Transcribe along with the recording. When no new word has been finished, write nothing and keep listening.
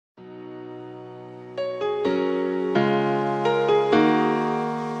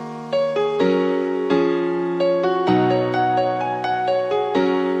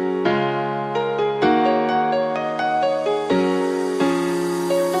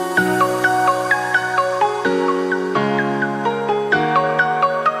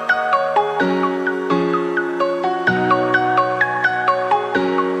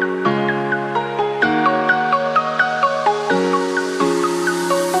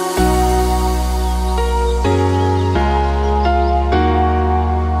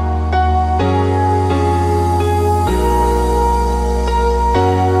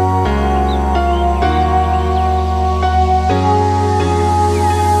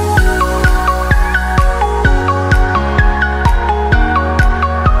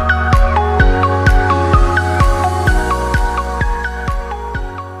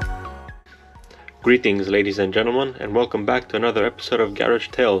Greetings ladies and gentlemen, and welcome back to another episode of Garage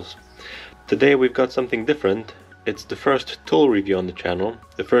Tales. Today we've got something different. It's the first tool review on the channel,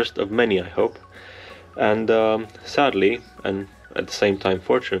 the first of many I hope. And sadly, and at the same time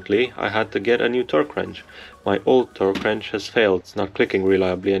fortunately, I had to get a new torque wrench. My old torque wrench has failed. It's not clicking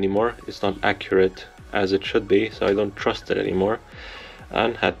reliably anymore, it's not accurate as it should be, so I don't trust it anymore,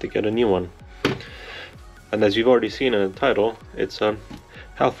 and had to get a new one. And as you've already seen in the title, it's a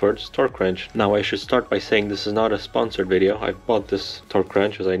Halfords torque wrench. Now I should start by saying this is not a sponsored video. I bought this torque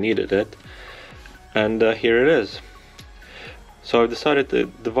wrench as I needed it, and here it is. So I've decided to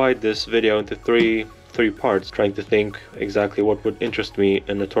divide this video into three parts, trying to think exactly what would interest me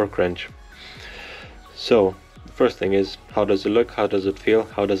in a torque wrench. So the first thing is, how does it look, how does it feel,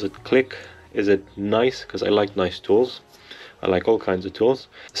 how does it click, is it nice, because I like nice tools, I like all kinds of tools.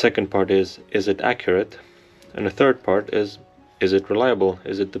 The second part is it accurate, and the third part is it reliable,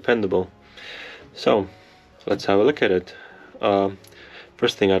 is it dependable. So let's have a look at it.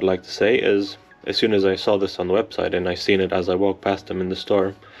 First thing I'd like to say is, as soon as I saw this on the website and I seen it as I walked past them in the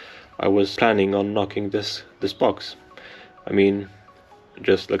store, I was planning on knocking this box. I mean, it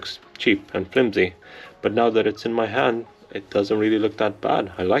just looks cheap and flimsy, but now that it's in my hand, it doesn't really look that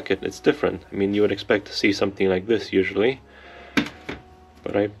bad. I like it, it's different. I mean, you would expect to see something like this usually,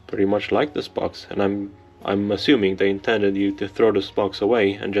 but I pretty much like this box, and I'm assuming they intended you to throw this box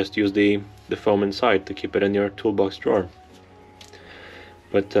away and just use the foam inside to keep it in your toolbox drawer.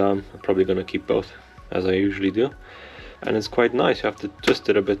 But I'm probably gonna keep both, as I usually do. And it's quite nice. You have to twist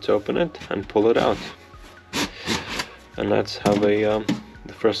it a bit to open it and pull it out. And let's have the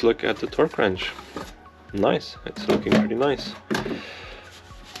first look at the torque wrench. Nice, it's looking pretty nice.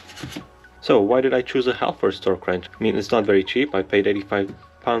 So why did I choose a Halfords torque wrench? I mean, it's not very cheap. I paid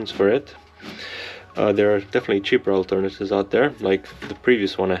 £85 for it. There are definitely cheaper alternatives out there, like the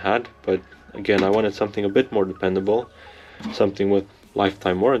previous one I had, but again, I wanted something a bit more dependable, something with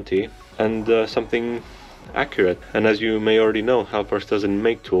lifetime warranty, and something accurate. And as you may already know, Halfords doesn't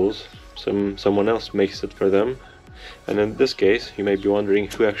make tools, someone else makes it for them. And in this case, you may be wondering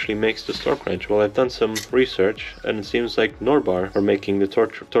who actually makes the torque wrench. Well, I've done some research, and it seems like Norbar are making the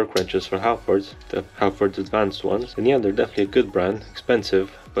torque wrenches for Halfords, the Halfords advanced ones. And yeah, they're definitely a good brand,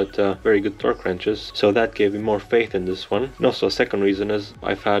 expensive, but very good torque wrenches. So that gave me more faith in this one. And also a second reason is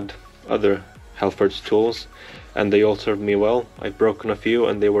I've had other Halfords tools, and they all served me well. I've broken a few,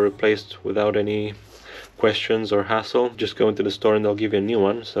 and they were replaced without any questions or hassle. Just go into the store and they'll give you a new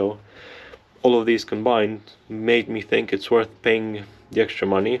one. So all of these combined made me think it's worth paying the extra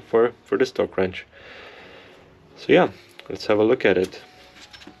money for this torque wrench. So yeah, let's have a look at it.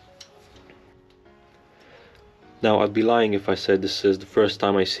 Now, I'd be lying if I said this is the first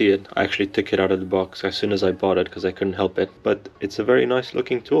time I see it. I actually took it out of the box as soon as I bought it because I couldn't help it. But it's a very nice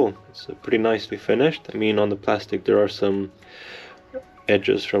looking tool. It's pretty nicely finished. I mean, on the plastic there are some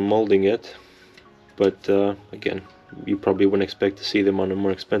edges from molding it, but again, you probably wouldn't expect to see them on the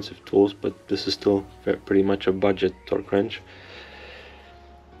more expensive tools, but this is still pretty much a budget torque wrench.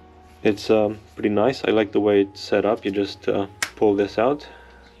 It's pretty nice. I like the way it's set up. You just pull this out,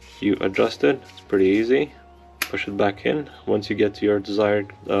 you adjust it, it's pretty easy. Push it back in. Once you get to your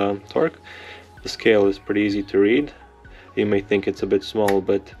desired torque, the scale is pretty easy to read. You may think it's a bit small,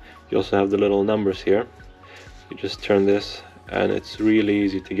 but you also have the little numbers here. You just turn this and it's really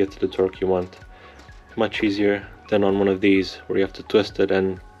easy to get to the torque you want. Much easier than on one of these where you have to twist it,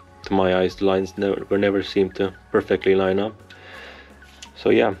 and to my eyes the lines never seem to perfectly line up.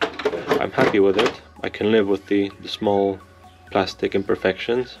 So yeah, I'm happy with it. I can live with the small plastic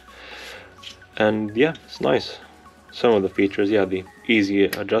imperfections. And yeah, it's nice. Some of the features, yeah, the easy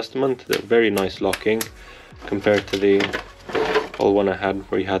adjustment, the very nice locking compared to the old one I had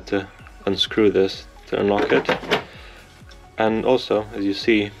where you had to unscrew this to unlock it. And also, as you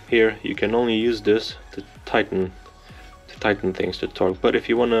see here, you can only use this to tighten things to torque. But if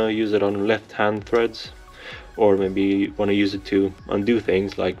you want to use it on left hand threads, or maybe you want to use it to undo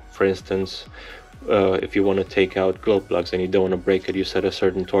things, like for instance, if you want to take out glow plugs and you don't want to break it, you set a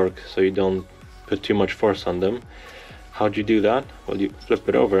certain torque so you don't put too much force on them. How'd you do that? Well, you flip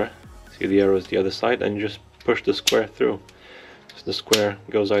it over, see the arrow is the other side, and you just push the square through. So the square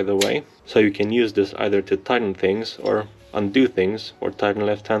goes either way. So you can use this either to tighten things or undo things, or tighten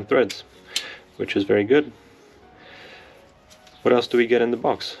left hand threads, which is very good. What else do we get in the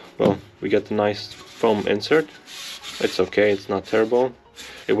box? Well, we get the nice foam insert. It's okay, it's not terrible.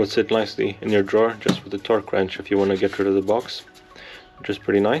 It would sit nicely in your drawer just with the torque wrench if you want to get rid of the box, which is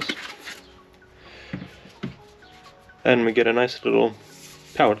pretty nice. And we get a nice little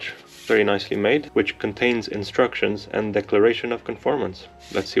pouch, very nicely made, which contains instructions and declaration of conformance.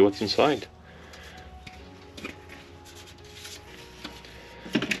 Let's see what's inside.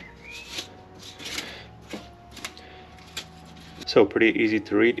 So pretty easy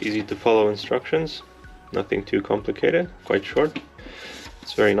to read, easy to follow instructions, nothing too complicated, quite short.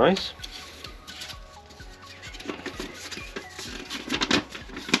 It's very nice.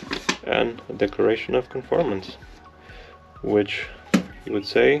 And a declaration of conformance, which you would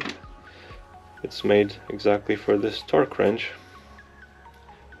say it's made exactly for this torque wrench.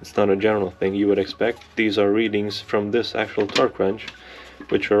 It's not a general thing you would expect. These are readings from this actual torque wrench,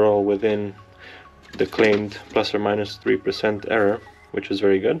 which are all within the claimed plus or minus 3% error, which is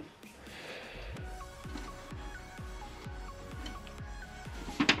very good.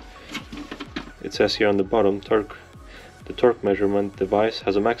 It says here on the bottom, the torque measurement device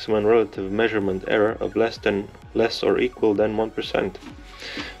has a maximum relative measurement error of less or equal than 1%.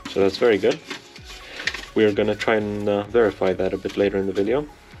 So that's very good. We are going to try and verify that a bit later in the video.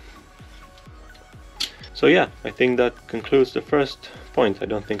 So yeah, I think that concludes the first point. I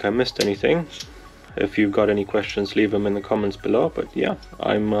don't think I missed anything. If you've got any questions, leave them in the comments below. But yeah,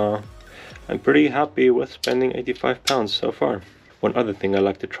 I'm pretty happy with spending £85 so far. One other thing I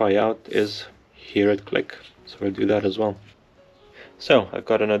like to try out is hear it click. So we'll do that as well. So I've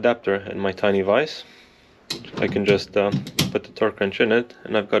got an adapter in my tiny vise. I can just put the torque wrench in it,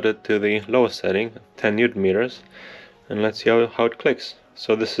 and I've got it to the lowest setting, 10 Newton meters, and let's see how it clicks.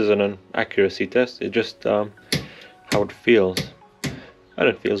 So this is an accuracy test, it's just how it feels, and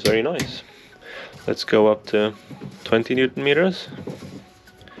it feels very nice. Let's go up to 20 Newton meters.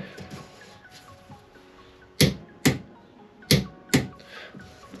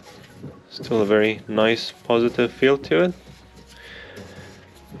 Still a very nice positive feel to it.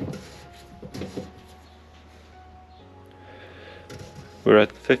 We're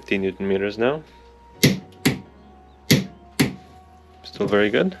at 50 Newton meters now. Still very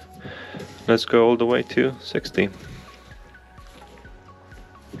good. Let's go all the way to 60.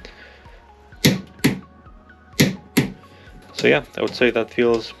 So yeah, I would say that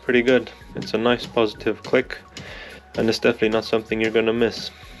feels pretty good. It's a nice positive click, and it's definitely not something you're gonna miss.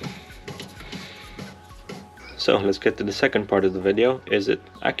 So let's get to the second part of the video. Is it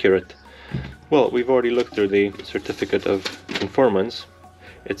accurate? Well, we've already looked through the certificate of conformance.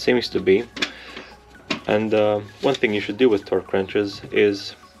 It seems to be. And one thing you should do with torque wrenches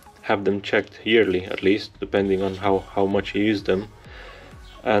is have them checked yearly, at least, depending on how much you use them.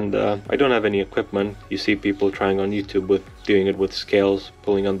 And I don't have any equipment. You see people trying on YouTube with doing it with scales,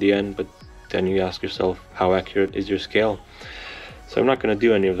 pulling on the end, but then you ask yourself, how accurate is your scale? So I'm not going to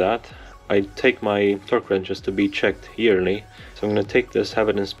do any of that. I take my torque wrenches to be checked yearly. So I'm going to take this, have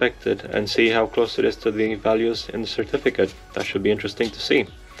it inspected, and see how close it is to the values in the certificate. That should be interesting to see.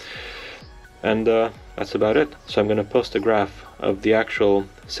 And that's about it. So I'm going to post a graph of the actual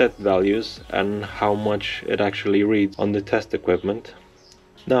set values and how much it actually reads on the test equipment.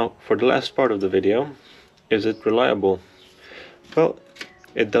 Now, for the last part of the video, is it reliable? Well,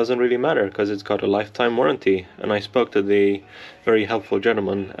 it doesn't really matter because it's got a lifetime warranty, and I spoke to the very helpful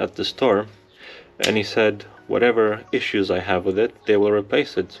gentleman at the store, and he said whatever issues I have with it, they will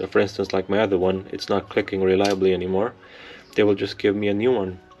replace it. So for instance, like my other one, it's not clicking reliably anymore. They will just give me a new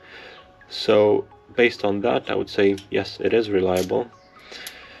one. So based on that, I would say yes, it is reliable.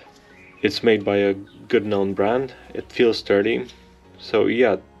 It's made by a good known brand. It feels sturdy. So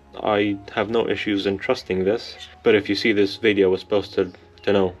yeah, I have no issues in trusting this. But if you see this video was posted,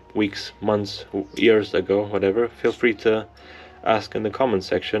 I don't know, weeks, months, years ago, whatever, feel free to ask in the comment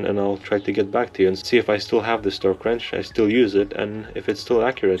section, and I'll try to get back to you and see if I still have this torque wrench, I still use it, and if it's still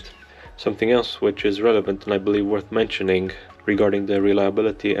accurate. Something else which is relevant and I believe worth mentioning regarding the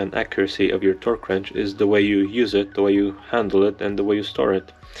reliability and accuracy of your torque wrench is the way you use it, the way you handle it, and the way you store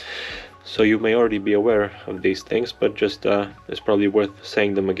it. So you may already be aware of these things, but just it's probably worth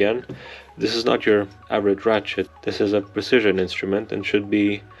saying them again. This is not your average ratchet. This is a precision instrument and should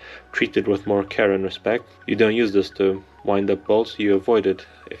be treated with more care and respect. You don't use this to wind up bolts, you avoid it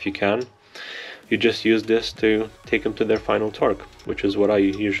if you can. You just use this to take them to their final torque, which is what I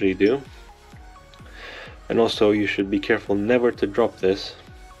usually do. And also you should be careful never to drop this,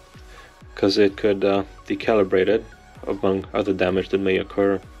 because it could decalibrate it, among other damage that may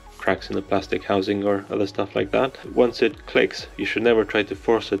occur, cracks in the plastic housing or other stuff like that. Once it clicks, you should never try to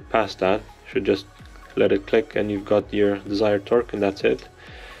force it past that. You should just let it click and you've got your desired torque, and that's it.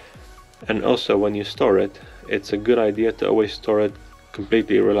 And also when you store it, it's a good idea to always store it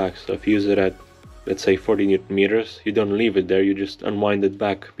completely relaxed. So if you use it at, let's say, 40 Newton meters, you don't leave it there, you just unwind it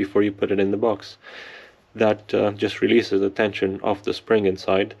back before you put it in the box. That just releases the tension off the spring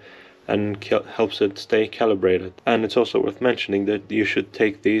inside and helps it stay calibrated. And it's also worth mentioning that you should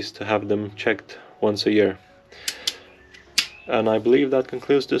take these to have them checked once a year. And I believe that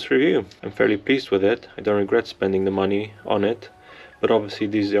concludes this review. I'm fairly pleased with it. I don't regret spending the money on it. but obviously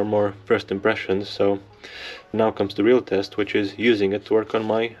these are more first impressions, so now comes the real test, which is using it to work on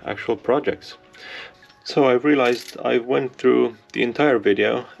my actual projects. So I've realized I went through the entire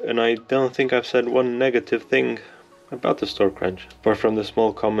video and I don't think I've said one negative thing about the Stork wrench, apart from the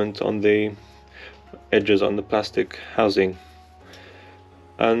small comment on the edges on the plastic housing.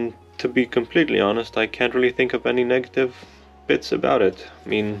 And to be completely honest, I can't really think of any negative bits about it. I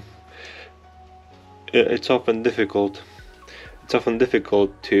mean, it's often difficult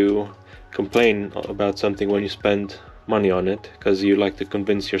to complain about something when you spend money on it, because you like to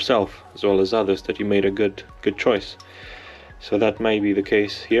convince yourself as well as others that you made a good choice. So that may be the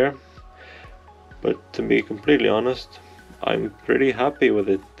case here, but to be completely honest, I'm pretty happy with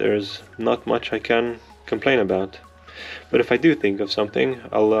it. There's not much I can complain about. But if I do think of something,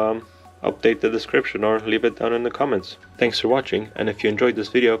 I'll update the description or leave it down in the comments. Thanks for watching, and if you enjoyed this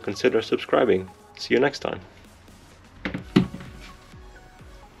video, consider subscribing. See you next time.